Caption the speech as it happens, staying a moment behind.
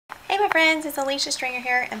my friends, it's Alicia Stringer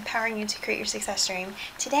here, empowering you to create your success dream.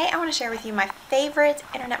 Today I want to share with you my favorite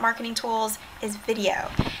internet marketing tools is video.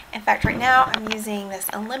 In fact, right now I'm using this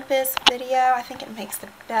Olympus video. I think it makes the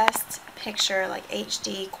best picture, like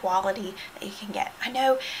HD quality that you can get. I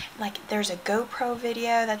know like there's a GoPro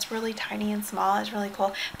video that's really tiny and small, it's really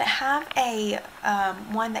cool, but have a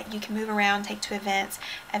one that you can move around, take to events,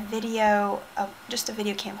 a video, just a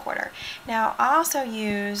video camcorder. Now I also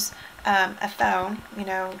use a phone, you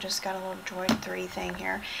know, just got a little Droid 3 thing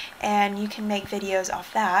here, and you can make videos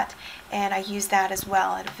off that, and I use that as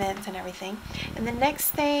well at events and everything. And the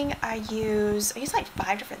next thing I use like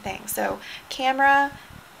 5 different things. So camera,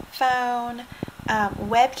 phone,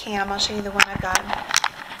 webcam. I'll show you the one I've got.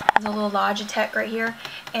 There's a little Logitech right here,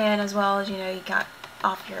 and as well as, you know, you got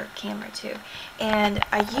off your camera too. And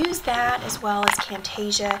I use that as well as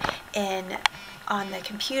Camtasia on the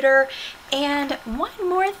computer. And one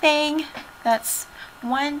more thing, that's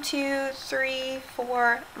 1, 2, 3,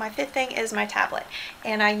 4. My 5th thing is my tablet,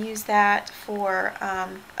 and I use that for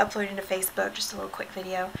uploading to Facebook, just a little quick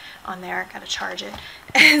video on there. Gotta charge it.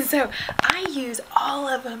 And so I use all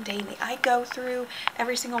of them daily. I go through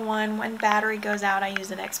every single one. When battery goes out, I use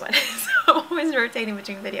the next one. So I'm always rotating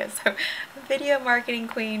between videos. So video marketing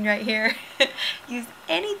queen right here. Use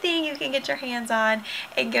anything you can get your hands on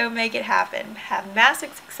and go make it happen. Have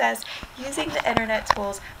massive success using the internet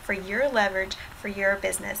tools for your leverage, for your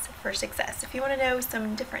business, for success. If you want to know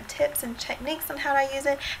some different tips and techniques on how to use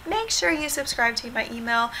it, make sure you subscribe to my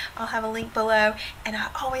email. I'll have a link below, and I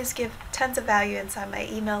always give tons of value inside my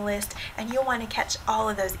email list, and you'll want to catch all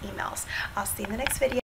of those emails. I'll see you in the next video.